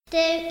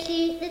Don't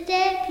shoot the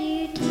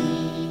deputies.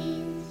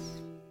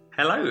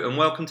 Hello and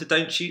welcome to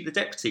Don't Shoot the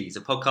Deputies,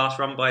 a podcast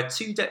run by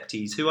two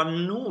deputies who are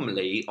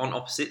normally on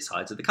opposite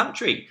sides of the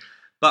country.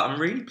 But I'm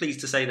really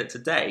pleased to say that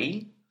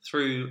today,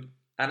 through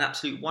an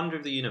absolute wonder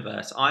of the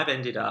universe, I've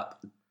ended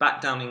up back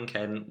down in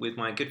Kent with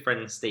my good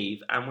friend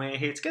Steve, and we're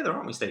here together,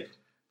 aren't we, Steve?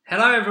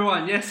 Hello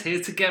everyone, yes,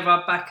 here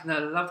together back in the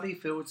lovely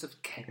fields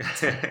of Kent.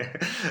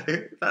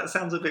 That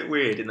sounds a bit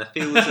weird, in the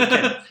fields of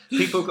Kent.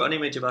 People got an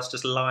image of us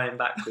just lying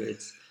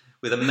backwards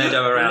with a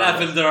meadow around us.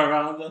 Lavender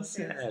around us.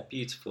 Yeah,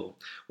 beautiful.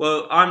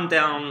 Well, I'm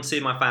down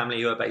seeing my family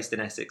who are based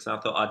in Essex, and I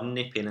thought I'd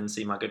nip in and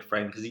see my good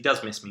friend because he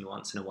does miss me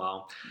once in a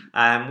while.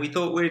 We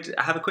thought we'd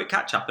have a quick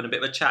catch up and a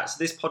bit of a chat. So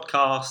this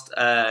podcast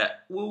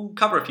will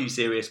cover a few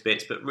serious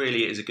bits, but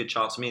really it is a good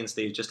chance for me and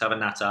Steve just to have a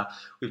natter.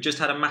 We've just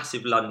had a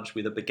massive lunch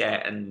with a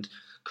baguette and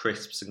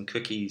crisps and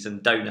cookies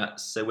and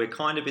donuts, so we're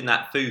kind of in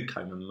that food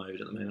coma mode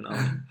at the moment,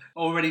 aren't we?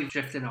 Already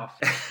drifting off.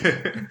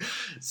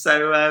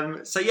 So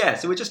we're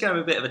just going to have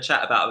a bit of a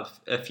chat about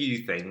a few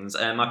things.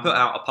 I put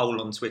out a poll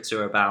on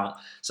Twitter about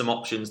some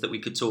options that we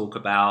could talk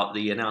about,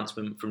 the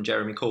announcement from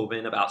Jeremy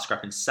Corbyn about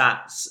scrapping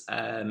SATs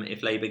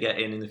if Labour get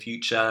in the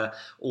future,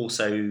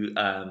 also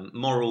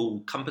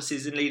moral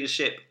compasses in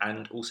leadership,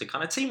 and also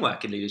kind of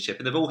teamwork in leadership,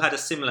 and they've all had a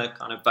similar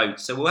kind of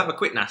vote, so we'll have a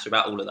quick natter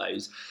about all of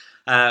those.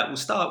 We'll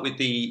start with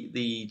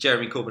the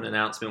Jeremy Corbyn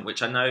announcement,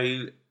 which I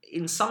know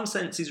in some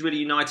senses really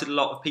united a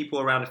lot of people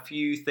around a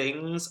few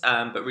things,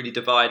 but really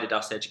divided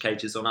us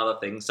educators on other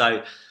things.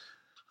 So,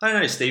 I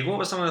don't know, Steve, what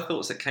were some of the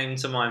thoughts that came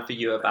to mind for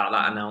you about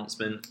that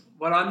announcement?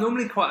 Well, I'm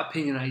normally quite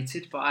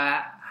opinionated, but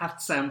I have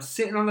to say I'm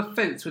sitting on the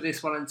fence with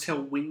this one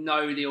until we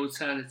know the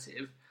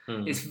alternative.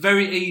 It's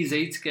very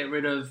easy to get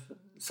rid of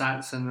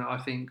SATs, and I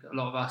think a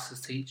lot of us as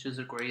teachers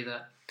agree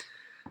that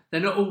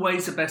they're not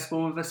always the best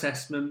form of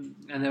assessment,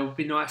 and it would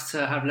be nice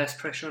to have less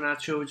pressure on our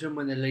children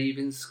when they're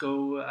leaving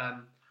school,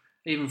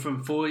 even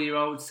from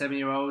 4-year-olds,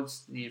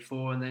 7-year-olds, year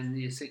 4 and then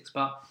year 6.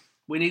 But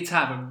we need to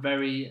have a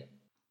very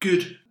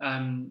good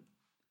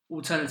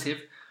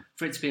alternative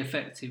for it to be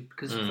effective,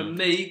 because for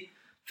me,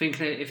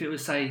 thinking if it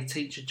was, say,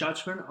 teacher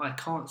judgment, I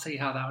can't see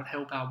how that would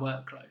help our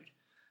workload.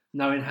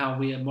 Knowing how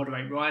we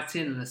moderate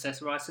writing and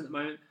assess writing at the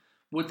moment,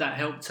 would that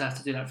help to have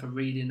to do that for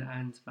reading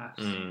and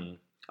maths?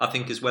 I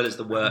think as well as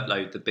the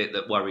workload, the bit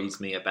that worries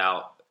me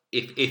about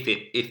if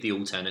the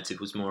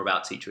alternative was more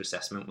about teacher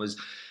assessment was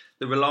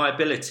the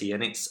reliability.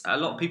 And it's a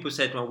lot of people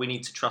said, well, we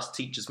need to trust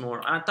teachers more.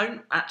 I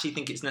don't actually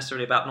think it's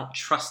necessarily about not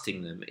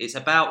trusting them. It's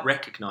about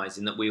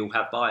recognising that we all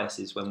have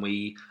biases when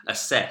we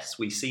assess.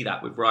 We see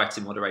that with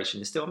writing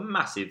moderation. It's still a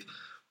massive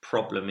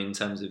problem in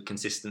terms of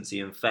consistency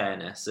and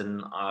fairness.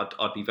 And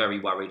I'd be very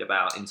worried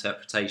about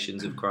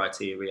interpretations of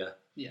criteria.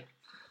 Yeah.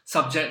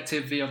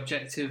 Subjective, the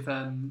objective,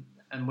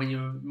 and when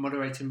you're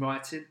moderating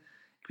writing, it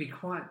can be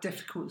quite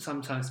difficult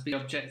sometimes to be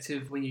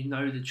objective when you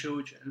know the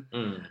children.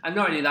 And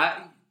not only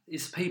that,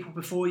 it's people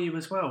before you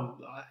as well.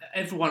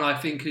 Everyone, I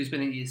think, who's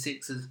been in Year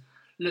 6 has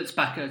looks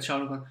back at a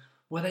child and gone,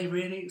 were they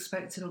really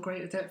expecting a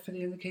greater depth for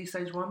the end of Key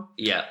Stage 1?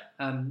 Yeah.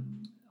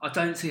 I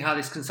don't see how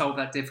this can solve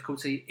that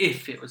difficulty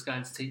if it was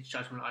going to teach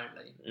judgment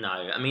only. No,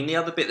 I mean, the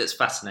other bit that's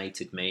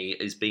fascinated me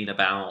has been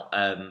about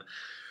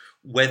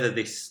whether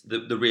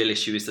the real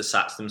issue is the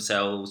SATs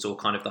themselves or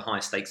kind of the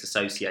high stakes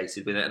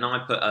associated with it. And I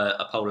put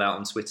a poll out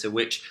on Twitter,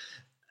 which,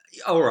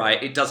 all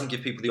right, it doesn't give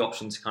people the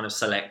option to kind of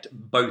select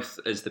both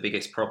as the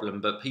biggest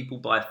problem, but people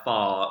by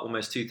far,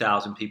 almost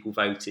 2,000 people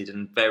voted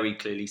and very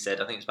clearly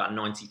said, I think it's about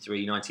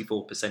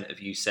 94% of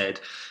you said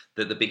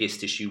that the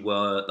biggest issue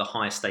were the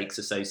high stakes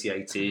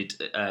associated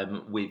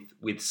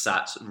with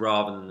SATs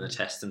rather than the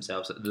tests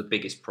themselves, the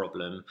biggest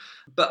problem.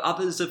 But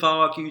others have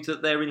argued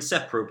that they're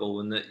inseparable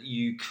and that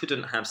you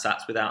couldn't have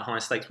SATs without high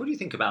stakes. What do you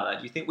think about that?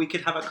 Do you think we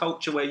could have a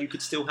culture where you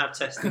could still have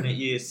testing at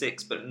Year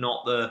 6 but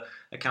not the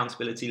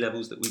accountability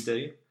levels that we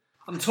do?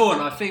 I'm torn.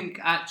 I think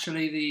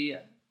actually the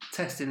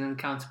testing and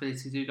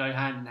accountability do go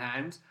hand in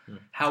hand.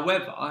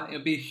 However,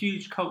 it'll be a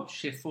huge culture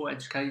shift for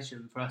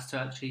education for us to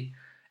actually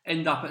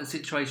end up at a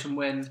situation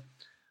when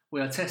we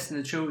are testing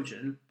the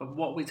children, but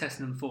what we're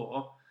testing them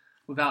for,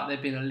 without there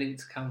being a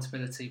linked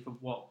accountability for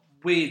what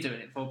we're doing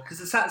it for. Because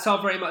the SATs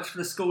are very much for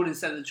the school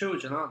instead of the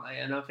children, aren't they?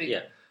 And I think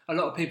a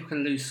lot of people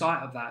can lose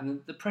sight of that. And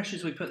the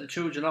pressures we put the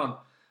children on,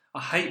 I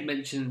hate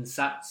mentioning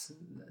SATs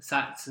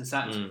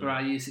for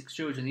our Year 6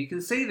 children. You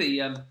can see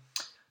the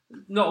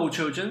not all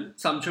children,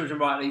 some children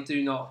rightly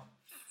do not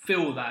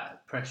feel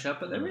that pressure,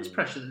 but there is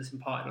pressure that's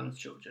imparted on the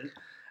children.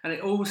 And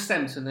it all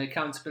stems from the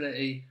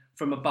accountability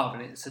from above,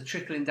 and it's a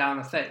trickling down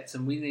effect,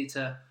 and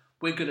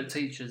we're good at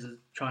teachers at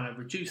trying to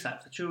reduce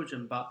that for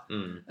children, but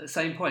at the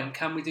same point,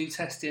 can we do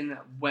testing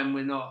when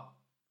we're not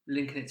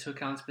linking it to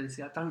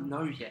accountability? I don't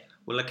know yet.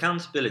 Well,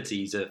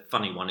 accountability is a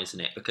funny one, isn't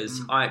it?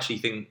 Because I actually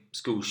think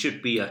schools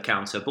should be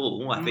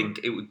accountable. I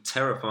think it would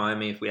terrify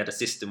me if we had a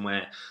system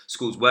where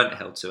schools weren't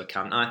held to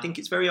account. And I think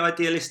it's very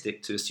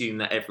idealistic to assume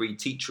that every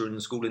teacher in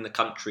the school in the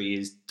country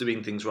is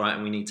doing things right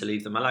and we need to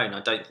leave them alone. I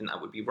don't think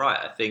that would be right.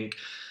 I think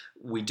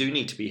we do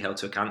need to be held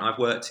to account. I've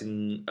worked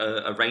in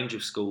a range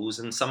of schools,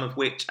 and some of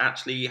which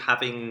actually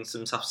having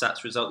some tough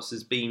SATs results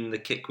has been the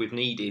kick we've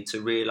needed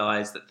to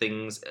realise that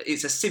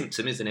it's a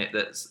symptom, isn't it?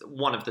 That's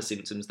one of the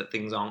symptoms that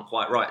things aren't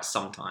quite right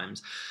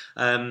sometimes.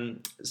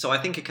 So I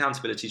think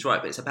accountability is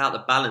right, but it's about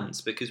the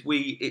balance, because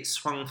it's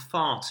swung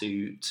far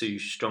too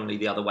strongly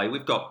the other way.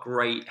 We've got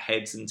great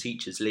heads and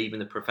teachers leaving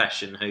the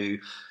profession who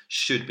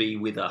should be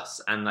with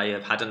us, and they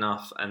have had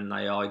enough and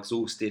they are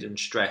exhausted and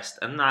stressed,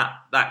 and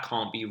that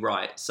can't be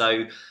right.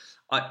 So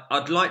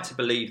I'd like to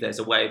believe there's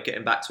a way of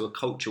getting back to a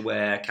culture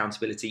where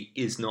accountability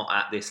is not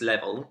at this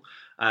level.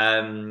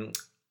 In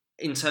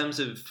terms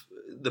of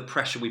the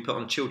pressure we put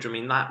on children, I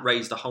mean, that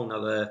raised a whole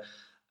nother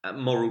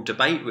moral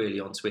debate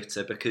really on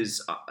Twitter,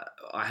 because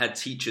I had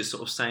teachers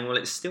sort of saying, well,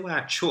 it's still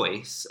our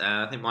choice.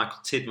 I think Michael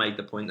Tidd made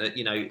the point that,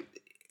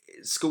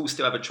 schools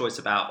still have a choice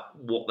about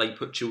what they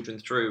put children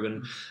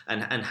through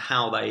and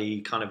how they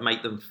kind of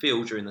make them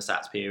feel during the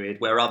SATs period,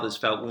 where others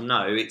felt, well,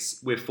 no,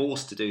 we're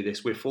forced to do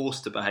this, we're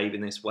forced to behave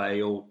in this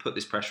way or put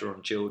this pressure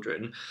on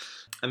children.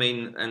 I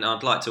mean, and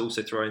I'd like to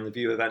also throw in the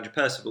view of Andrew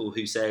Percival,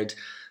 who said,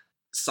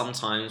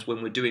 sometimes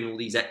when we're doing all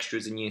these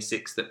extras in year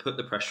 6 that put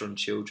the pressure on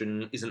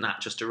children, isn't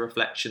that just a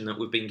reflection that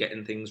we've been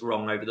getting things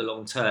wrong over the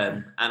long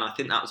term? And I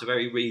think that was a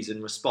very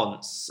reasoned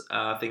response.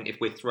 I think if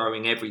we're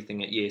throwing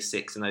everything at year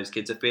 6 and those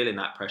kids are feeling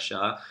that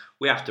pressure,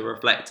 we have to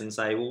reflect and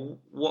say, well,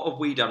 what have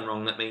we done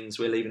wrong that means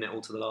we're leaving it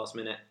all to the last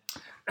minute?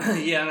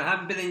 Yeah, and I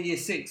haven't been in year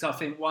 6. I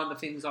think one of the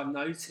things I've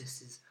noticed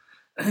is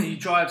you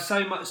drive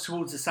so much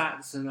towards the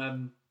SATs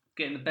and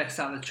getting the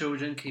best out of the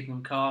children, keeping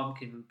them calm,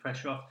 keeping the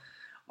pressure off,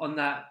 on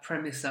that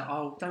premise that,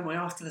 oh, don't worry,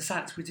 after the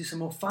SATs we do some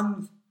more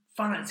fun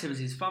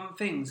activities, fun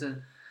things,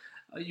 and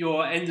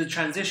your end of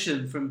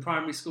transition from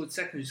primary school to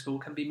secondary school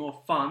can be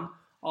more fun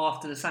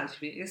after the SATs.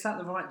 You think, is that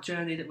the right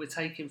journey that we're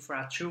taking for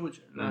our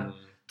children?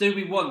 Do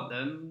we want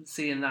them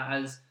seeing that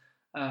as,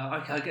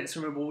 okay, I get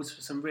some rewards for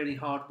some really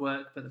hard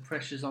work, but the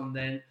pressure's on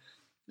then,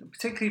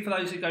 particularly for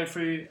those who go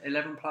through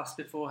 11 plus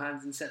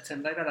beforehand in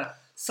September. They've had a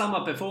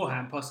summer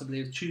beforehand possibly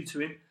of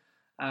tutoring.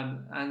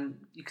 And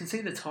you can see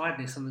the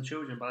tiredness on the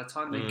children by the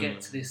time they get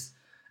to this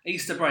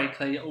Easter break.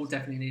 They all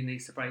definitely need an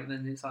Easter break.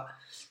 Then it's like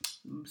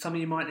some of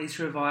you might need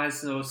to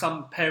revise, or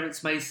some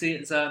parents may see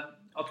it as an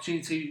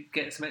opportunity to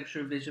get some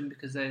extra revision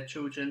because their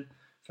children,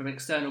 from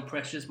external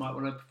pressures, might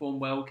want to perform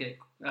well, get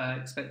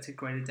expected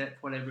graded depth,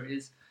 whatever it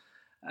is.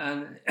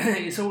 And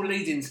it's all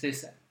leading to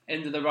this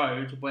end of the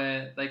road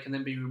where they can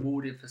then be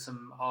rewarded for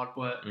some hard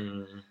work.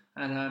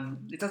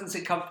 And it doesn't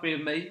sit comfortably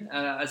with me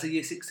as a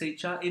Year 6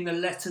 teacher. In the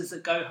letters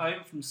that go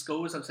home from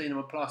schools, I've seen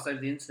them plastered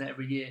over the internet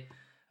every year.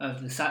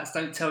 The SATs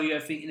don't tell you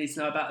everything you need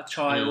to know about a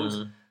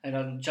child. They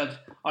don't judge.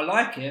 I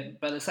like it,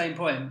 but at the same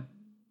point,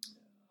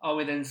 are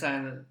we then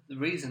saying that the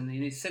reason you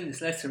need to send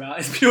this letter out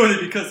is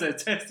purely because they're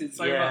tested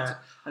so much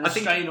and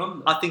strain on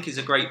them? I think it's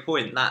a great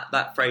point.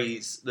 That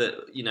phrase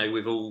that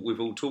we've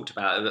all talked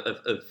about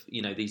of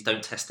these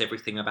don't test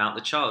everything about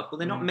the child. Well,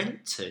 they're not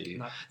meant to.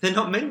 No. They're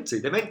not meant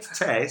to. They're meant to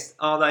test.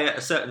 Are they at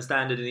a certain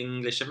standard in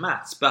English and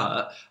maths?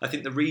 But I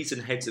think the reason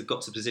heads have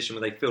got to a position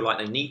where they feel like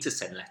they need to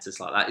send letters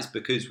like that is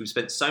because we've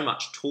spent so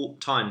much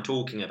time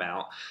talking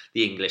about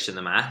the English and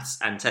the maths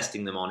and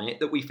testing them on it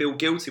that we feel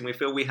guilty and we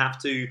feel we have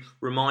to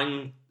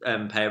remind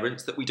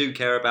parents that we do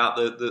care about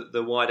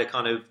the wider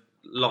kind of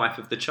life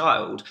of the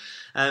child,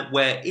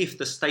 where if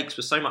the stakes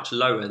were so much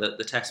lower that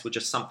the tests were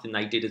just something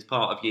they did as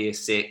part of year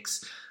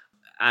 6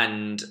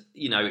 and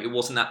it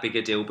wasn't that big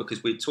a deal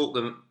because we'd taught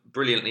them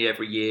brilliantly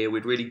every year,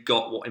 we'd really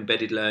got what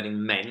embedded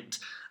learning meant,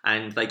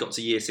 and they got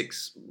to year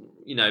 6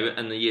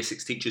 and the year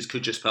 6 teachers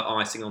could just put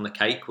icing on the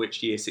cake,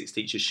 which year 6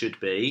 teachers should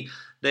be,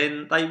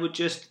 then they would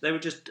just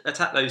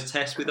attack those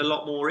tests with a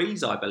lot more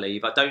ease, I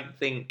believe. I don't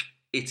think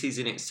it is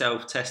in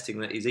itself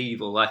testing that is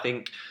evil. I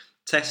think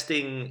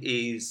testing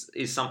is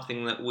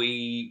something that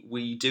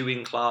we do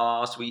in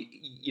class.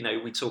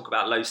 We talk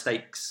about low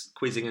stakes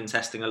quizzing and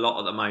testing a lot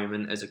at the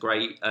moment as a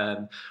great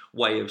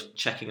way of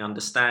checking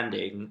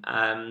understanding.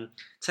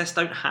 Tests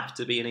don't have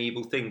to be an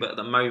evil thing, but at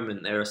the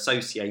moment they're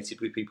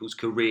associated with people's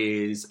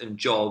careers and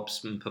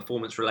jobs and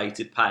performance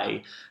related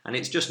pay, and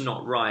it's just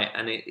not right,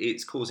 and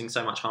it's causing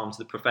so much harm to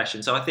the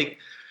profession. So I think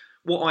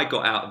what I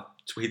got out of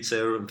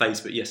Twitter and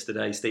Facebook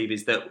yesterday, Steve,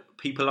 is that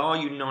people are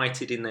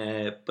united in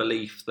their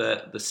belief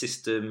that the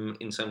system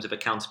in terms of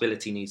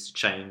accountability needs to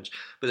change,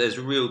 but there's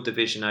real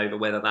division over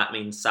whether that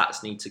means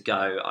SATs need to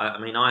go.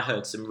 I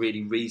heard some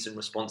really reasoned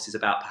responses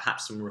about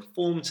perhaps some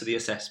reform to the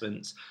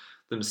assessments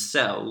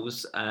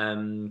themselves.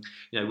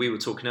 We were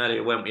talking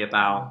earlier, weren't we,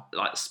 about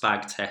like the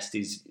SPAG test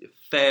is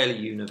fairly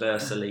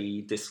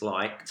universally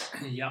disliked.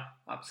 Yeah,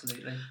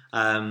 absolutely.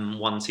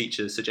 One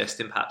teacher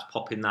suggesting perhaps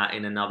popping that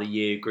in another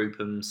year group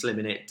and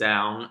slimming it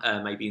down,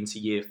 maybe into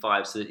year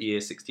 5, so that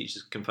year 6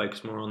 teachers can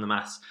focus more on the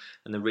maths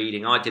and the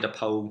reading. I did a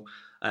poll,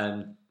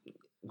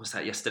 was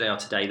that yesterday or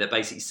today, that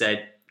basically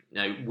said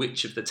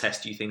which of the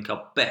tests do you think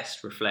are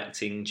best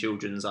reflecting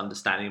children's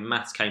understanding?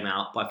 Maths came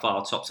out by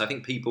far top. So I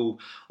think people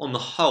on the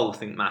whole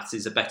think maths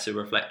is a better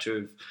reflector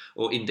of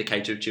or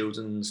indicator of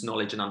children's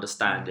knowledge and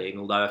understanding,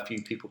 although a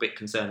few people are a bit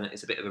concerned that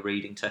it's a bit of a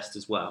reading test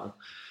as well.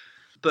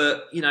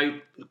 But,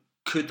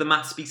 could the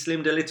maths be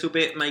slimmed a little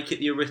bit, make it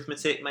the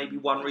arithmetic, maybe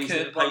one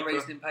reasoning paper? One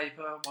reasoning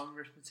paper, one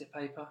arithmetic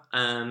paper.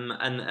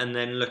 And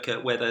then look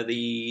at whether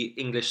the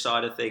English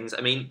side of things...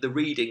 I mean, the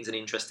reading's an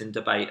interesting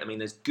debate. I mean,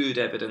 there's good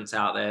evidence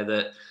out there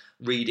that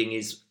reading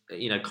is,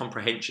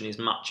 comprehension is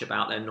much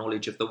about their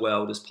knowledge of the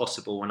world as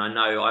possible. And I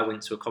know I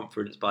went to a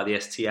conference by the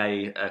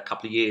STA a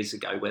couple of years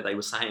ago where they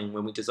were saying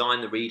when we design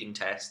the reading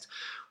test,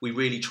 we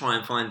really try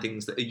and find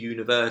things that are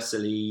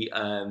universally...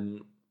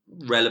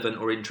 relevant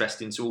or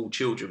interesting to all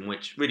children,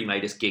 which really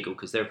made us giggle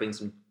because there have been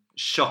some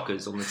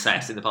shockers on the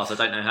test in the past. I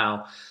don't know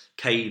how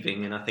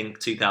caving, and I think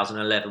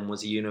 2011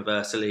 was a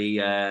universally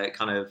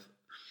kind of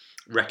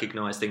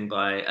recognised thing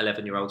by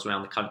 11-year-olds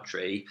around the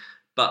country.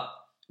 But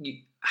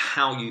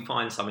how you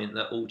find something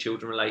that all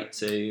children relate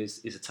to is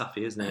a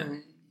toughie, isn't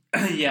it?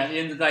 Yeah, at the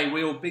end of the day,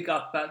 we all big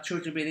up about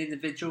children being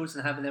individuals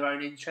and having their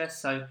own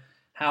interests. So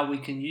how we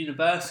can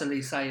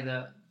universally say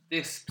that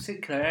this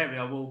particular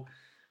area will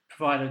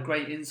provide a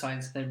great insight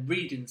into their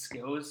reading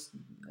skills,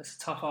 that's a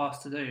tough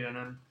ask to do. And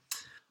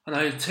I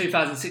know the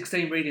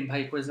 2016 reading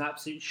paper was an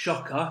absolute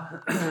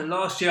shocker.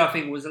 Last year I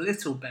think was a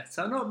little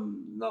better,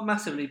 not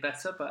massively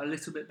better, but a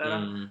little bit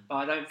better. But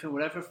I don't think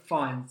we'll ever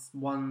find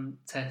one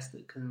test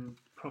that can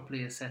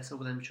properly assess all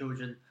them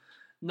children,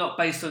 not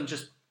based on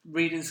just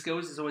reading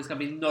skills. It's always going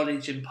to be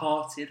knowledge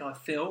imparted, I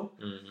feel.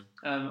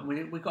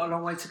 We've got a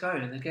long way to go.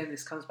 And again,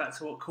 this comes back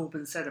to what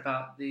Corbyn said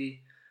about the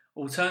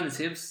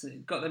alternatives.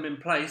 Got them in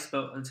place,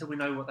 but until we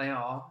know what they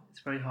are, it's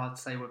very hard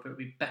to say whether it would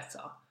be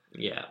better.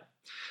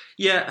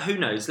 Yeah, who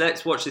knows?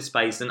 Let's watch this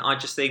space. And I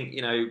just think,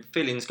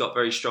 feelings got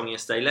very strong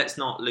yesterday. Let's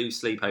not lose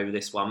sleep over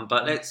this one,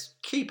 but let's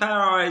keep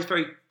our eyes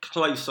very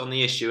close on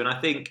the issue. And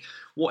I think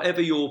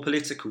whatever your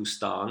political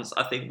stance,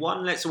 I think,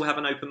 one, let's all have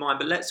an open mind,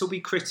 but let's all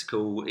be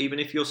critical, even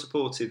if you're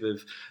supportive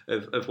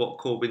of what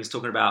Corbyn's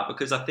talking about,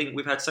 because I think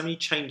we've had so many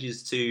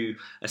changes to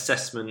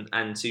assessment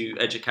and to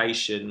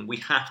education. We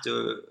have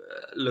to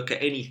look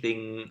at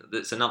anything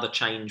that's another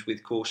change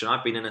with caution.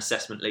 I've been an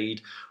assessment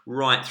lead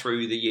right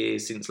through the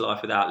years since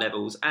Life Without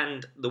Levels,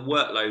 and the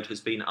workload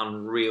has been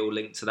unreal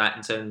linked to that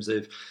in terms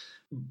of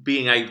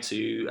being able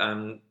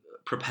to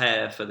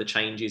prepare for the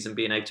changes and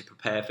being able to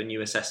prepare for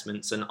new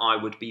assessments. And I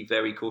would be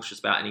very cautious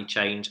about any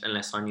change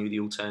unless I knew the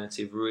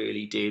alternative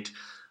really did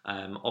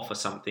offer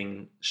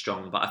something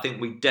strong. But I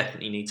think we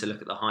definitely need to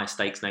look at the high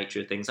stakes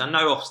nature of things. I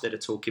know Ofsted are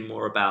talking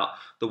more about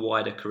the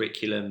wider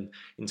curriculum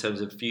in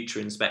terms of future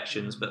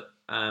inspections, but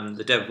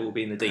the devil will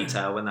be in the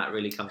detail when that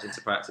really comes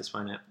into practice,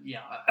 won't it?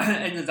 Yeah, at the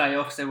end of the day,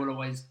 Ofsted will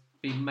always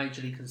be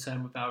majorly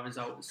concerned with our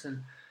results.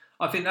 And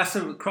I think that's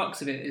the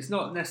crux of it. It's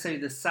not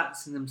necessarily the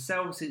SATs in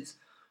themselves, it's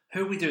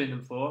who are we doing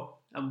them for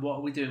and what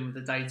are we doing with the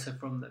data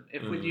from them?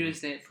 If we're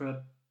using it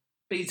for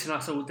beating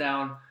us all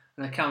down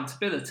and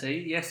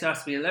accountability, yes, there has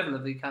to be a level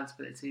of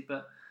accountability,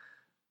 but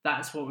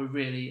that's what we're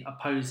really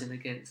opposing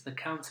against, the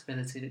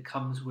accountability that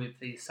comes with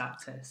these SAT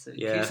tests. At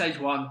Key Stage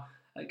 1,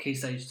 at Key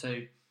Stage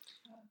 2.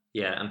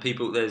 Yeah, and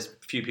there's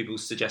a few people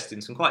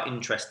suggesting some quite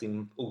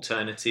interesting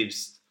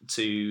alternatives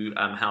to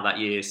how that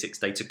year 6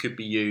 data could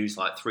be used,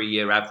 like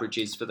 3-year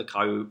averages for the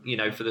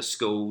for the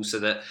schools, so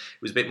that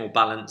it was a bit more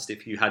balanced.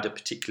 If you had a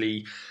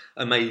particularly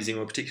amazing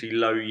or particularly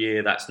low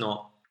year, that's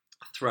not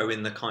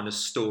throwing the kind of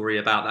story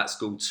about that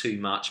school too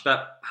much.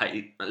 But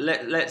hey,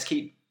 let's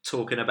keep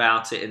talking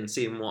about it and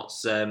seeing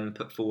what's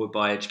put forward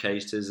by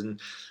educators. And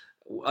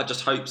I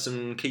just hope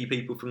some key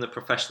people from the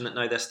profession that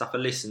know their stuff are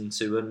listened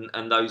to,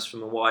 and those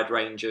from a wide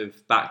range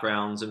of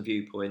backgrounds and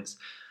viewpoints.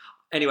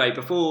 Anyway,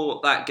 before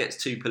that gets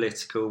too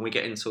political and we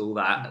get into all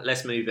that,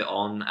 let's move it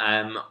on.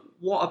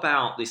 What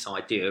about this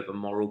idea of a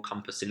moral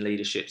compass in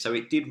leadership? So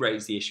it did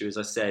raise the issue, as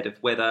I said, of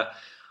whether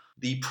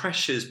the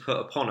pressures put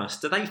upon us,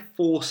 do they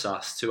force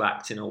us to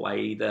act in a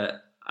way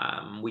that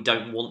we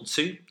don't want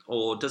to?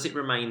 Or does it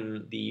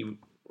remain the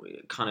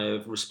kind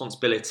of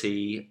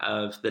responsibility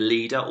of the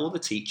leader or the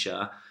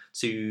teacher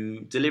to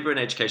deliver an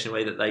education in a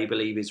way that they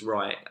believe is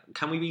right?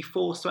 Can we be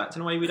forced to act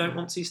in a way we don't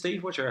want to,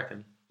 Steve? What do you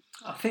reckon?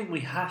 I think we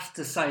have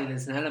to say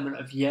there's an element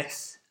of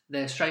yes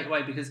there straight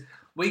away, because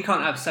we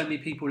can't have so many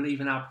people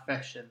leaving our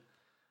profession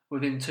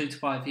within 2 to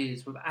 5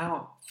 years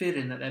without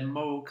feeling that their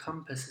moral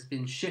compass has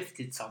been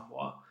shifted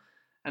somewhat.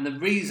 And the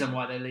reason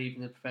why they're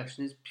leaving the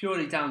profession is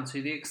purely down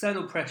to the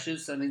external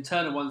pressures and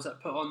internal ones that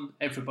are put on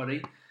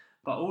everybody,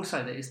 but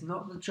also that it's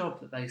not the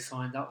job that they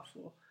signed up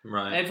for.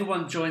 Right.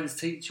 Everyone joins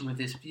teaching with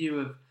this view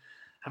of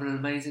having an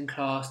amazing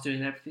class,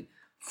 doing everything,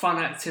 fun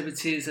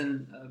activities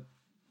and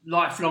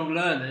lifelong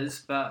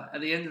learners, but at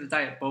the end of the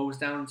day it boils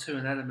down to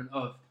an element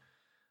of,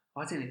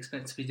 I didn't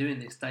expect to be doing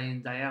this day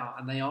in, day out,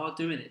 and they are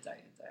doing it day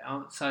in, day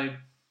out. So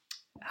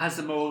has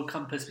the moral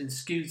compass been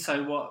skewed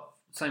so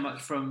much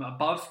from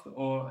above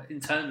or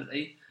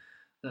internally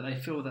that they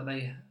feel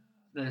that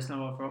there's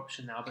no other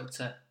option now but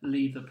to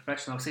leave the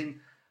profession? I've seen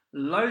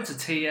loads of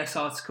TES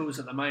articles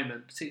at the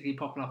moment, particularly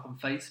popping up on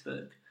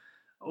Facebook,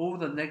 all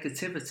the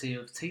negativity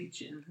of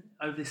teaching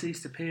over this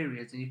Easter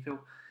period, and you feel,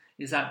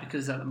 is that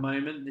because at the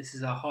moment this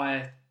is a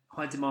high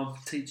demand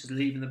for teachers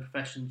leaving the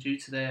profession due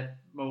to their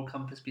moral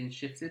compass being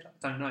shifted?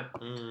 I don't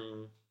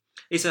know.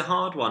 It's a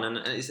hard one, and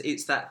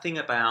it's that thing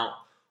about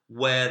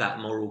where that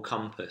moral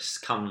compass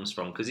comes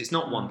from, because it's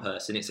not one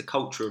person, it's a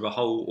culture of a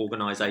whole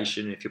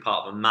organisation. If you're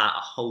part of a MAT, a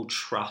whole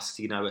trust,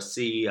 a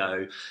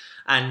CEO.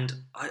 And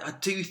I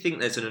do think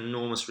there's an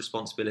enormous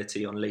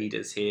responsibility on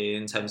leaders here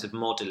in terms of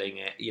modelling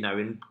it,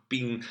 and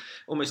being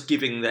almost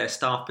giving their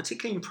staff,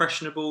 particularly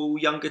impressionable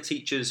younger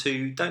teachers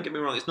who, don't get me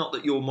wrong, it's not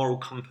that your moral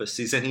compass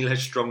is any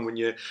less strong when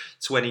you're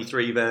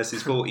 23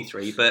 versus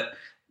 43, but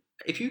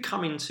if you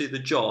come into the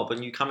job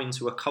and you come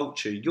into a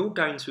culture, you're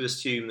going to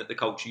assume that the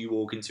culture you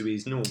walk into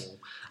is normal.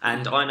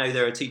 And I know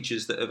there are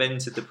teachers that have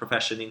entered the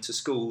profession into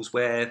schools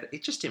where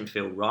it just didn't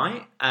feel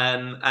right.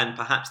 And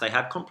perhaps they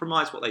had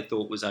compromised what they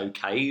thought was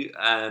okay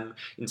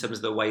in terms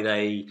of the way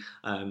they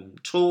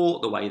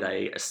taught, the way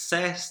they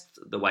assessed,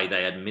 the way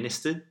they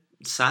administered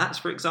SATs,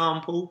 for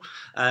example.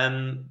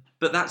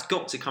 But that's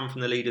got to come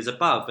from the leaders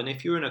above. And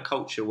if you're in a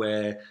culture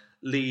where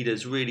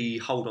leaders really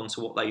hold on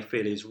to what they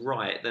feel is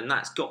right, then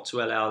that's got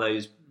to allow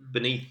those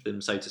beneath them,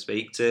 so to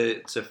speak,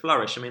 to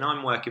flourish. I mean,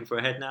 I'm working for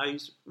a head now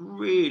who's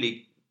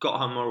really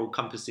got her moral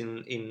compass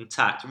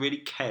intact, really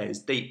cares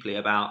deeply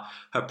about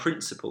her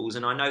principles,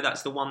 and I know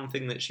that's the one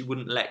thing that she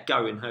wouldn't let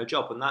go in her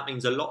job, and that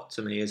means a lot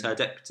to me as her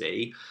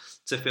deputy,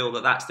 to feel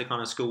that that's the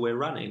kind of school we're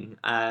running.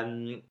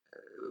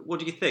 What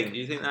do you think? Do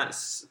you think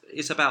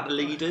it's about the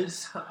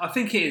leaders? I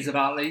think it is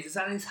about leaders,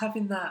 and it's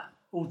having that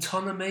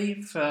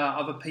autonomy for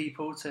other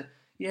people to,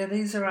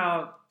 this is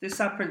our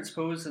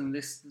principles and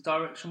this the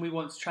direction we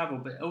want to travel,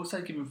 but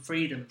also giving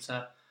freedom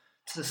to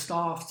the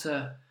staff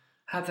to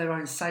have their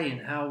own say in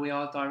how we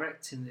are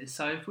directing this.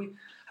 So if we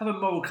have a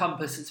moral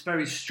compass that's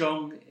very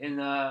strong in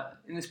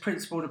this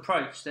principled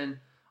approach, then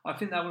I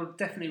think that will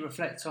definitely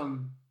reflect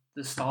on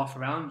the staff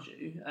around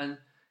you. And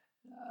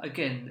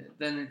again,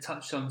 then it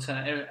touched on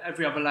to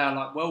every other layer,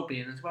 like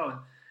well-being as well. And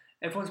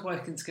everyone's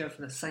working together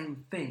for the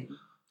same thing.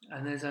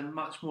 And there's a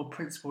much more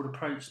principled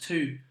approach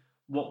to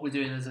what we're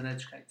doing as an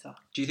educator.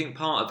 Do you think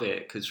part of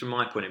it, because from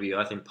my point of view,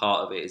 I think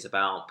part of it is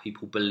about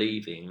people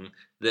believing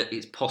that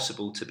it's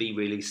possible to be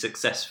really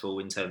successful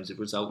in terms of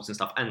results and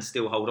stuff and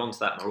still hold on to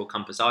that moral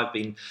compass? I've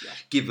been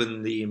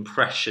given the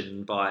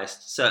impression by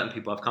certain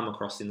people I've come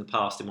across in the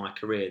past in my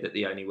career that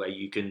the only way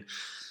you can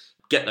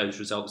get those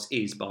results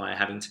is by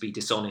having to be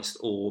dishonest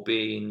or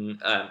being,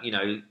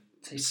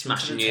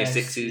 smashing year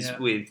sixes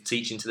with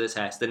teaching to the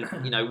test. And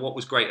what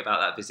was great about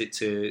that visit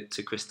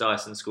to Chris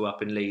Dyson School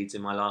up in Leeds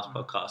in my last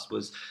podcast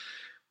was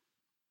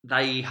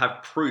they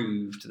have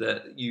proved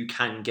that you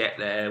can get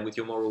there with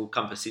your moral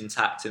compass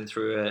intact and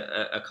through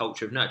a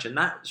culture of nurture. And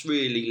that's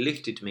really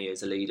lifted me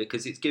as a leader,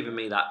 because it's given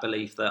me that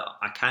belief that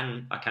I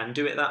can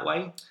do it that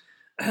way.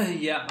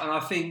 Yeah, and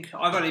I think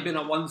I've only been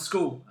at one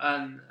school,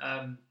 and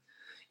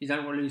you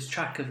don't want to lose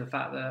track of the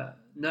fact that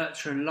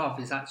nurture and love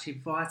is actually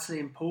vitally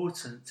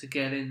important to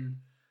getting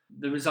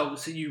the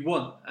results that you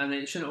want, and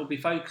it shouldn't all be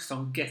focused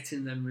on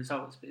getting them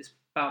results, but it's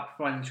about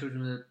providing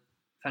children with a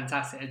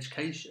fantastic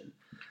education.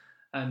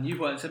 You've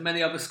worked at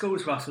many other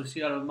schools, Russell, so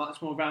you have a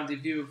much more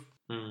rounded view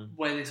of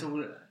where this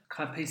all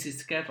kind of pieces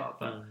together.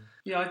 But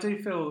I do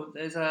feel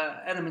there's an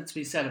element to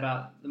be said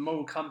about the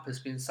moral compass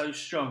being so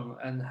strong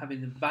and having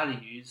the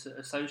values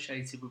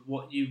associated with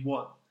what you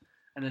want,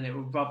 and then it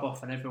will rub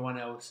off on everyone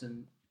else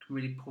and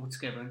really pull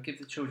together and give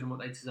the children what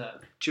they deserve.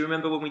 Do you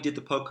remember when we did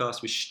the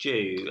podcast with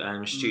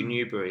Stu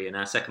Newbury in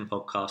our second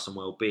podcast on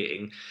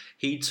wellbeing?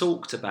 He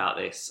talked about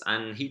this,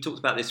 and he talked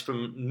about this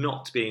from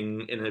not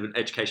being in an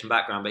education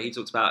background, but he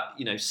talked about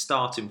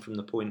starting from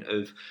the point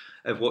of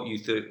what you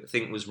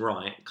think was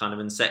right, kind of,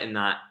 and setting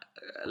that,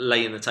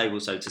 laying the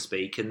table, so to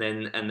speak, and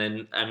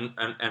then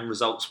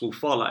results will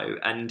follow.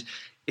 And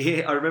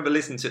I remember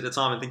listening to it at the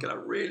time and thinking, I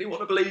really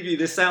want to believe you,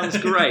 this sounds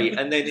great.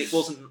 And then it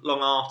wasn't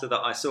long after that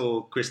I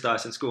saw Chris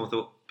Dyson School and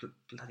thought,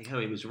 bloody hell,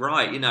 he was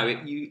right.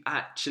 You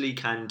actually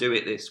can do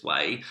it this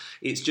way.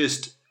 It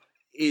just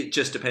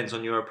depends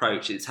on your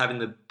approach. It's having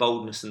the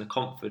boldness and the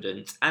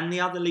confidence, and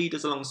the other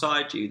leaders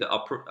alongside you that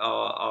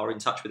are in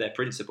touch with their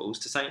principles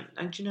to say,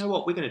 and do you know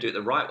what, we're going to do it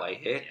the right way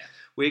here. Yeah.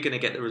 We're going to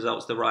get the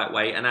results the right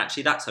way. And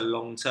actually that's a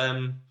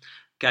long-term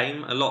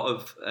game. A lot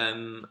of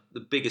the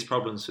biggest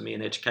problems for me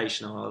in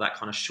education are that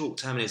kind of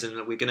short-termism,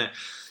 that we're going to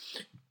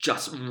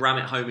just ram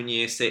it home in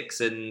year 6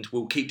 and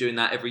we'll keep doing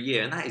that every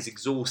year, and that is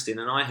exhausting.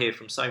 And I hear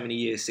from so many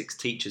year 6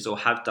 teachers, or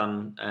have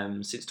done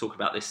since talking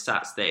about this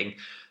SATs thing,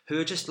 who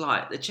are just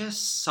they're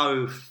just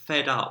so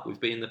fed up with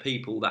being the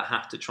people that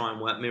have to try and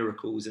work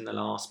miracles in the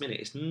last minute.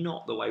 It's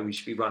not the way we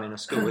should be running a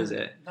school, is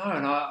it? No,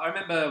 and I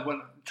remember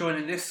when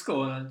joining this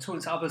school and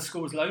talking to other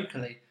schools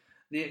locally,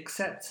 the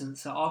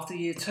acceptance that after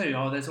year 2,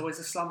 there's always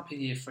a slump in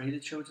year 3, the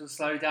children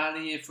slow down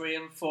in year 3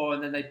 and 4,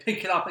 and then they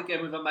pick it up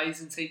again with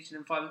amazing teaching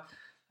in 5.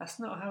 That's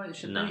not how it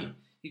should be.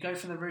 You go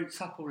from the roots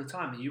up all the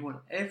time, and you want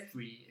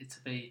every year to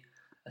be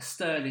a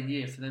sterling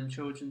year for them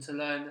children to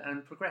learn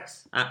and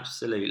progress.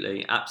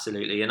 Absolutely,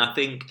 absolutely. And I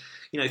think,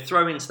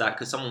 throw into that,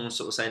 because someone was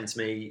sort of saying to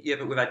me, yeah,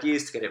 but we've had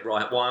years to get it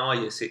right. Why are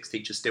year 6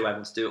 teachers still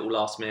having to do it all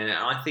last minute?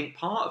 And I think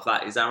part of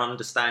that is our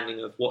understanding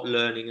of what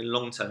learning and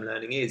long-term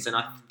learning is. And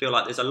I feel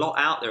like there's a lot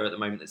out there at the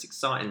moment that's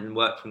exciting, and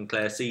work from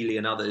Claire Seeley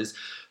and others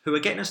who are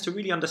getting us to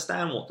really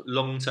understand what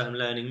long-term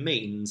learning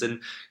means.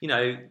 And,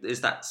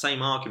 there's that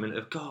same argument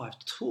of, God,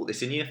 I've taught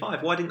this in year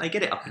 5. Why didn't they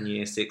get it up in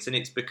year 6? And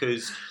it's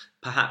because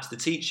perhaps the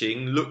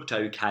teaching looked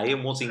okay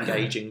and was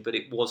engaging, but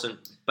it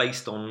wasn't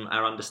based on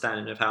our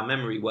understanding of how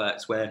memory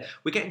works, where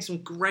we're getting some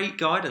great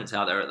guidance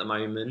out there at the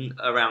moment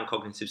around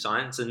cognitive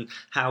science and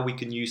how we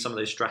can use some of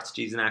those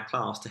strategies in our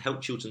class to help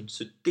children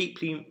to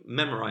deeply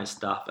memorise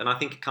stuff. And I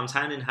think it comes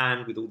hand in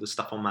hand with all the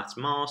stuff on maths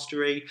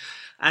mastery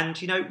and,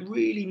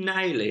 really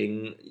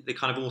nailing the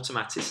kind of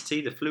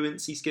automaticity, the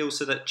fluency skills,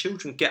 so that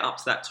children get up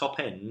to that top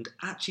end,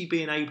 actually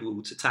being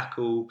able to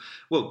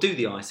do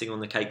the icing on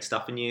the cake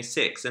stuff in year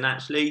 6. And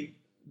actually,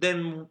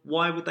 then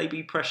why would they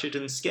be pressured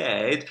and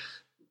scared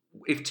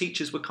if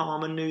teachers were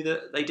calm and knew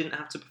that they didn't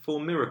have to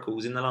perform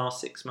miracles in the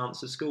last 6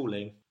 months of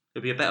schooling?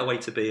 It'd be a better way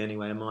to be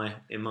anyway,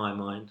 in my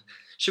mind.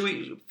 Should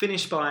we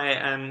finish by,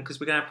 because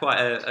we're going to have quite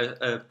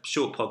a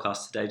short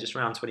podcast today, just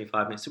around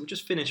 25 minutes, so we'll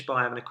just finish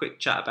by having a quick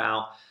chat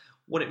about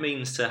what it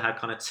means to have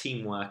kind of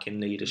teamwork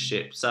in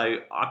leadership. So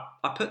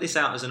I put this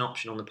out as an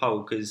option on the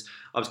poll because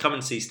I was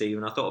coming to see Steve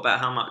and I thought about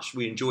how much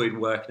we enjoyed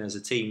working as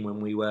a team when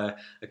we were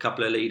a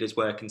couple of leaders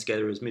working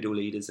together as middle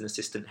leaders and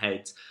assistant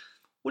heads.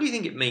 What do you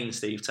think it means,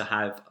 Steve, to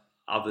have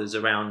others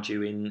around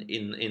you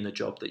in the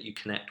job that you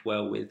connect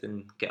well with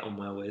and get on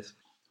well with?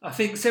 I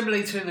think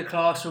similarly to in the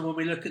classroom, when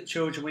we look at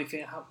children, we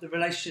think how the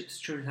relationships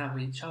children have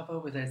with each other,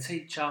 with their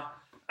teacher,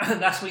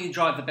 that's when you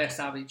drive the best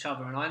out of each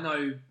other. And I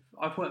know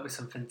I've worked with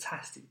some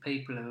fantastic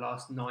people in the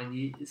last 9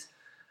 years.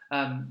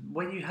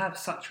 When you have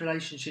such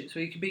relationships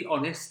where you can be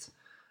honest,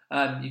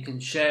 you can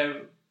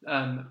share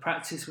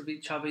practice with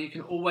each other, you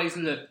can always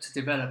look to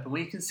develop. And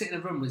when you can sit in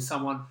a room with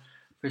someone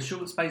for a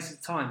short space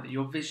of time, that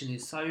your vision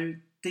is so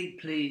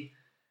deeply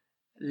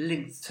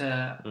linked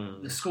to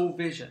the school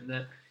vision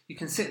that you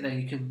can sit there,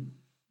 you can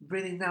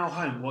really nail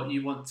home what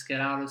you want to get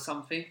out of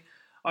something.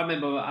 I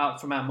remember out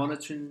from our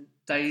monitoring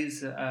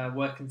days,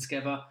 working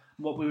together,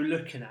 what we were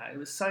looking at, it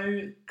was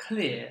so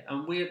clear,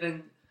 and we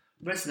then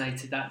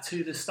resonated that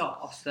to the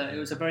staff that it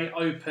was a very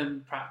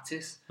open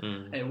practice.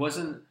 It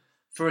wasn't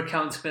for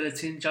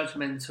accountability and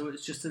judgmental,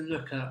 it's just to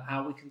look at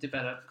how we can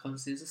develop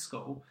constantly as a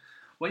school.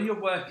 When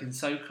you're working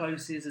so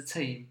closely as a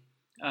team,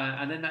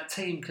 and then that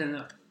team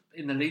can,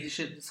 in the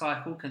leadership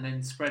cycle, can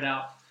then spread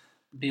out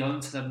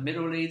beyond to the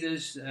middle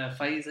leaders,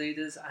 phase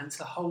leaders, and to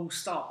the whole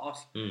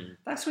staff,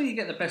 that's when you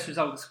get the best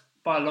results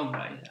by a long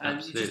way. And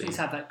Absolutely. You just need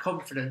to have that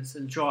confidence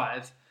and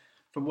drive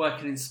from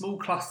working in small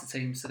cluster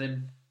teams to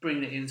then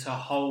bringing it into a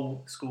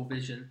whole school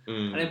vision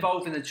and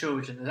involving the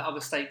children, the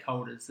other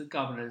stakeholders, the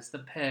governors, the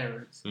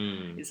parents.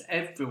 It's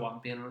everyone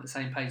being on the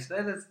same page.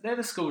 They're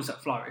the schools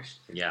that flourish.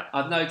 Yeah.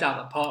 I've no doubt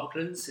that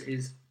Parklands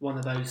is one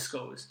of those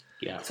schools.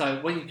 Yeah.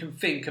 So when you can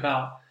think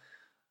about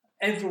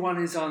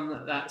everyone is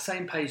on that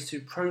same page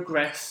to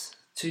progress,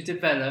 to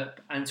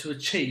develop and to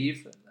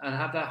achieve and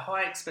have that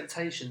high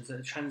expectations that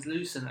are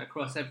translucent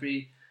across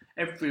every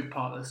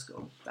part of the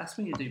school, that's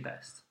when you do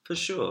best. For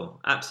sure,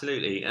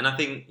 absolutely. And I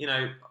think,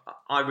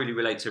 I really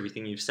relate to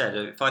everything you've said.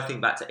 If I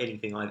think back to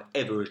anything I've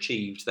ever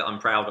achieved that I'm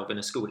proud of in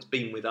a school, it's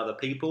been with other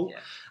people. Yeah.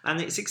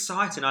 And it's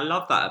exciting. I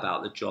love that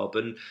about the job.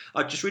 And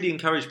I just really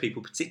encourage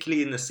people,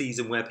 particularly in the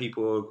season where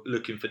people are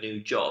looking for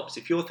new jobs,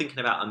 if you're thinking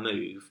about a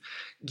move,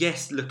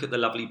 yes, look at the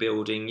lovely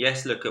building.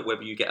 Yes, look at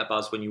whether you get a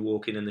buzz when you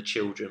walk in and the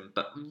children.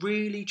 But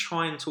really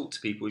try and talk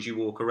to people as you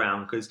walk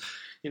around. Because,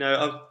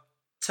 I've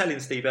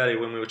telling Steve earlier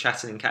when we were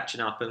chatting and catching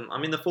up, and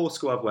I'm in the 4th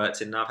school I've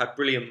worked in, and I've had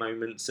brilliant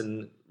moments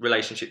and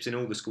relationships in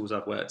all the schools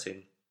I've worked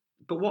in.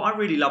 But what I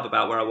really love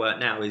about where I work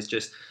now is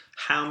just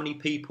how many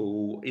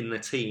people in the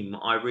team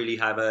I really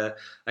have a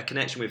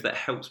connection with that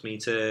helps me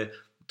to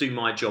do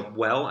my job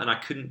well, and I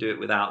couldn't do it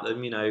without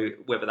them,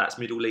 whether that's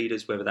middle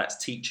leaders, whether that's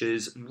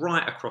teachers,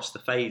 right across the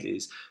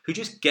phases, who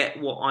just get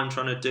what I'm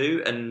trying to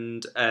do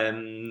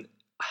and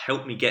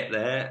help me get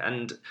there.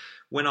 And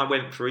when I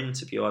went for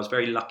interview, I was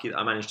very lucky that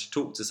I managed to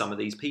talk to some of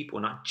these people,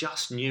 and I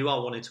just knew I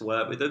wanted to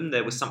work with them.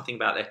 There was something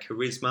about their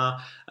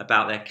charisma,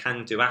 about their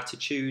can-do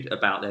attitude,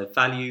 about their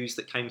values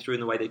that came through in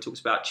the way they talked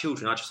about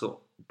children. I just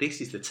thought,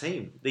 this is the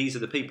team. These are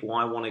the people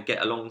I want to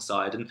get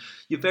alongside. And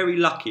you're very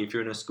lucky if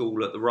you're in a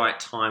school at the right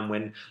time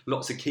when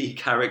lots of key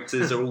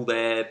characters are all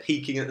there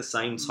peaking at the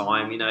same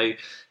time.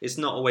 It's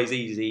not always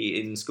easy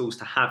in schools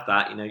to have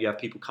that. You have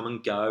people come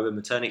and go and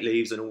maternity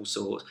leaves and all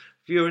sorts.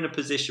 If you're in a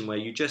position where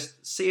you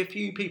just see a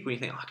few people and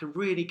you think, I can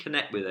really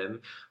connect with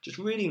them, just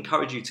really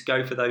encourage you to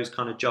go for those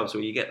kind of jobs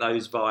where you get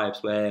those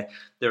vibes where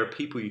there are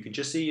people you can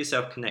just see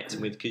yourself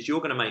connecting with, because you're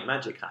going to make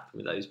magic happen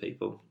with those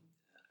people.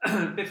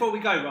 Before we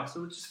go,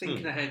 Russell, just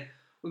thinking ahead,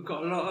 we've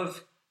got a lot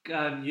of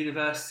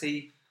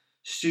university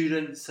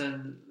students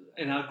and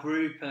in our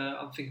group,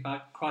 I'm thinking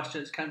about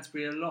Christchurch,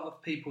 Canterbury, a lot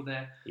of people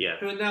there Yeah.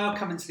 who are now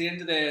coming to the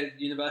end of their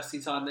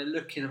university time. They're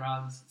looking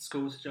around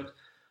schools and jobs.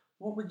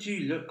 What would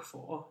you look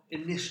for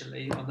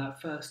initially on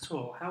that first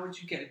tour? How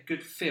would you get a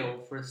good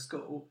feel for a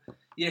school?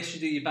 Yes, you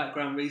do your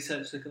background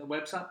research, look at the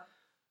website.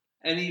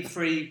 Any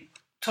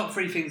top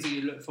three things that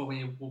you look for when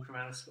you're walking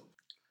around a school?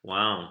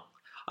 Wow.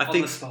 I On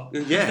think, the spot.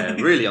 Yeah,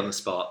 really on the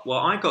spot. Well,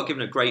 I got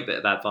given a great bit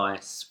of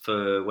advice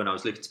for when I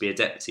was looking to be a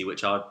deputy,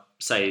 which I'd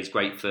say is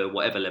great for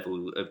whatever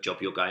level of job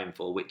you're going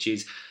for, which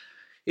is,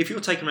 if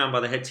you're taken around by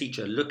the head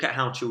teacher, look at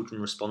how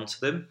children respond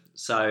to them.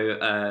 So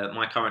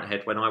my current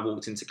head, when I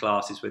walked into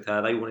classes with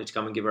her, they wanted to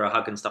come and give her a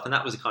hug and stuff. And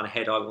that was the kind of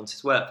head I wanted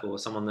to work for,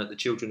 someone that the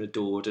children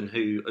adored and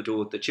who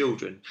adored the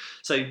children.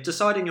 So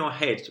decide in your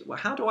head, well,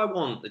 how do I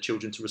want the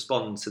children to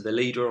respond to the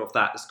leader of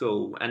that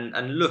school?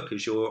 And look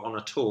as you're on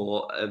a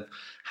tour of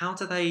how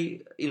do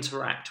they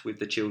interact with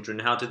the children?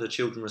 How do the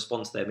children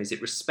respond to them? Is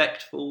it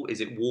respectful?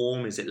 Is it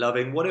warm? Is it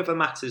loving? Whatever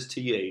matters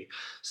to you.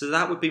 So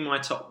that would be my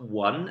top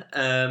one.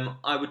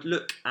 I would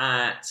look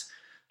at...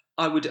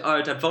 I would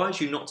advise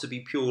you not to be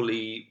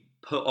purely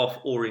put off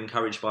or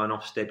encouraged by an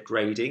Ofsted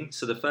grading.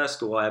 So the first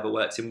school I ever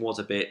worked in was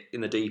a bit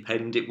in the deep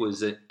end. It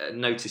was a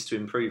notice to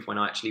improve when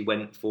I actually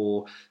went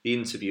for the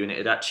interview, and it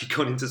had actually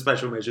gone into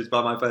special measures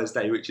by my first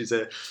day, which is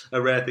a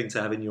rare thing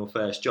to have in your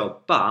first job.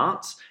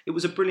 But it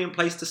was a brilliant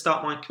place to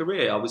start my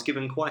career. I was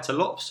given quite a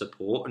lot of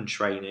support and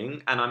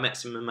training, and I met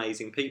some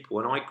amazing people,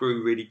 and I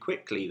grew really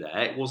quickly there.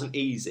 It wasn't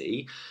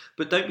easy,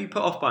 but don't be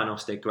put off by an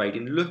Ofsted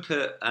grading. Look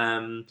at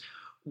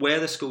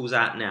where the school's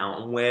at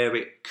now and where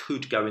it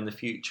could go in the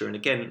future. And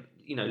again,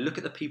 look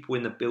at the people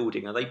in the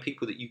building. Are they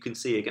people that you can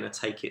see are going to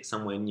take it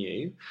somewhere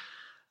new?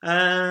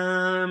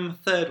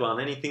 Third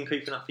one, anything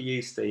creeping up for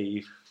you,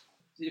 Steve?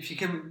 If you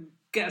can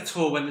get a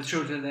tour when the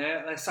children are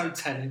there, they're so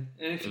telling.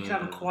 And if you can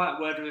have a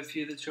quiet word with a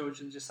few of the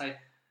children, just say,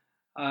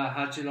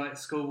 how do you like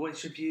school?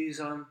 What's your views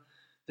on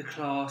the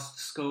class,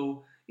 the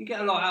school? You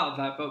get a lot out of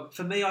that, but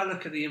for me, I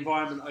look at the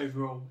environment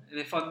overall. And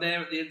if I'm there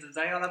at the end of the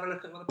day, I'll have a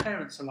look at what the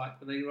parents are like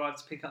when they arrive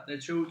to pick up their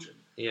children.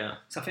 Yeah.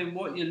 So I think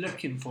what you're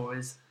looking for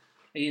is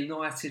a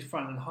united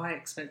front and high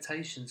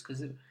expectations,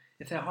 because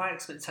if there are high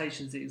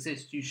expectations that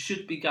exist, you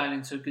should be going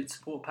into a good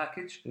support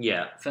package.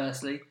 Yeah.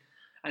 Firstly,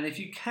 and if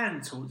you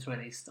can talk to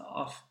any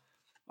staff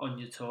on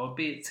your tour,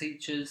 be it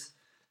teachers,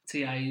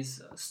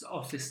 TAs,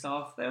 office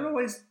staff, they'll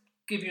always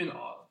give you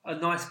a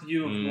nice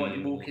view of what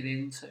you're walking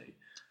into.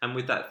 And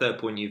with that third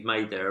point you've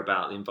made there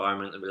about the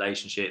environment, the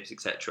relationships,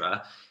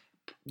 etc.,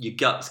 your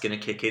gut's going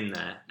to kick in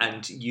there,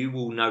 and you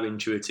will know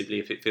intuitively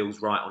if it feels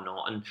right or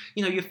not. And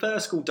your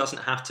first school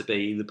doesn't have to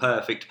be the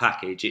perfect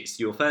package. It's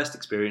your first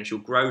experience. You'll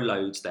grow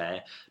loads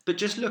there, but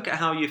just look at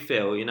how you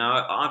feel.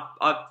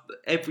 I've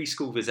every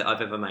school visit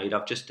I've ever made,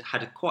 I've just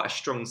had quite a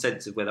strong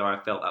sense of whether I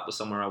felt that was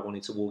somewhere I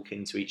wanted to walk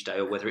into each day,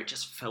 or whether it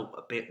just felt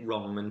a bit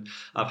wrong. And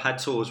I've had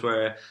tours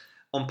where,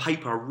 on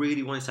paper, I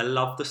really wanted to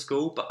love the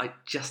school, but I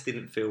just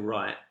didn't feel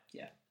right.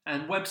 Yeah,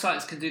 and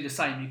websites can do the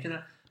same. You can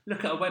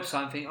look at a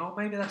website and think, oh,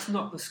 maybe that's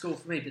not the school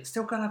for me, but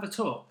still go and have a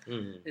tour.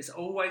 It's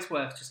always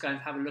worth just going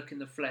to have a look in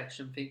the flesh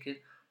and thinking,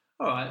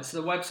 all right,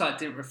 so the website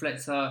didn't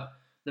reflect the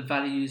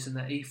values and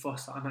the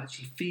ethos that I'm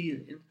actually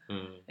feeling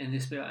in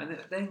this bit, and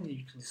then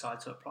you can decide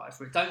to apply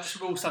for it. Don't just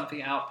rule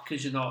something out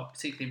because you're not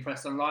particularly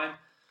impressed online.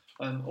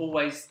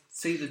 Always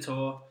see the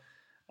tour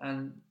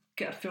and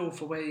get a feel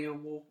for where you're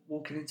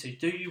walking into.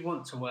 Do you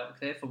want to work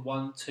there for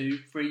 1, 2,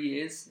 3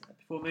 years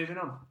before moving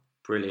on?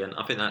 Brilliant.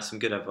 I think that's some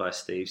good advice,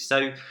 Steve.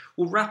 So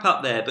we'll wrap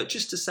up there, but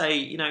just to say,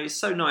 it's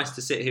so nice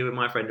to sit here with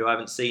my friend who I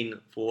haven't seen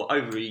for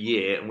over a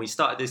year, and we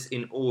started this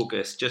in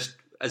August just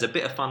as a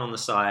bit of fun on the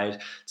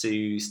side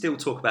to still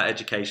talk about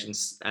education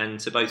and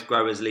to both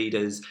grow as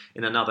leaders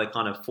in another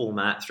kind of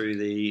format through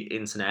the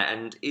internet.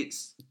 And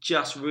it's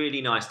just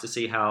really nice to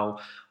see how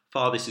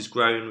far this has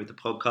grown with the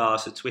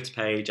podcast, a Twitter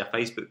page, our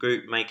Facebook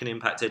group, Make an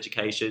Impact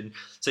Education.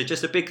 So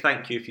just a big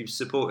thank you if you've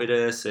supported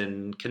us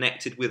and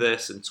connected with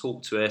us and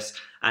talked to us.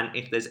 And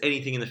if there's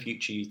anything in the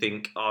future you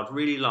think, I'd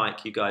really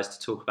like you guys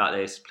to talk about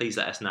this, please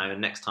let us know. And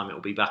next time it will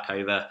be back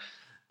over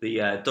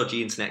the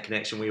dodgy internet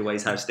connection we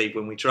always have, Steve,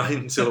 when we try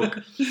and talk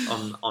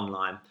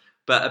online.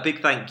 But a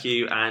big thank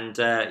you, and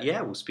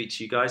we'll speak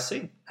to you guys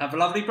soon. Have a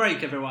lovely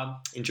break, everyone.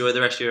 Enjoy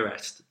the rest of your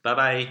rest.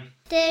 Bye-bye.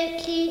 Don't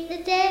keep the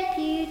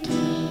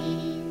deputy.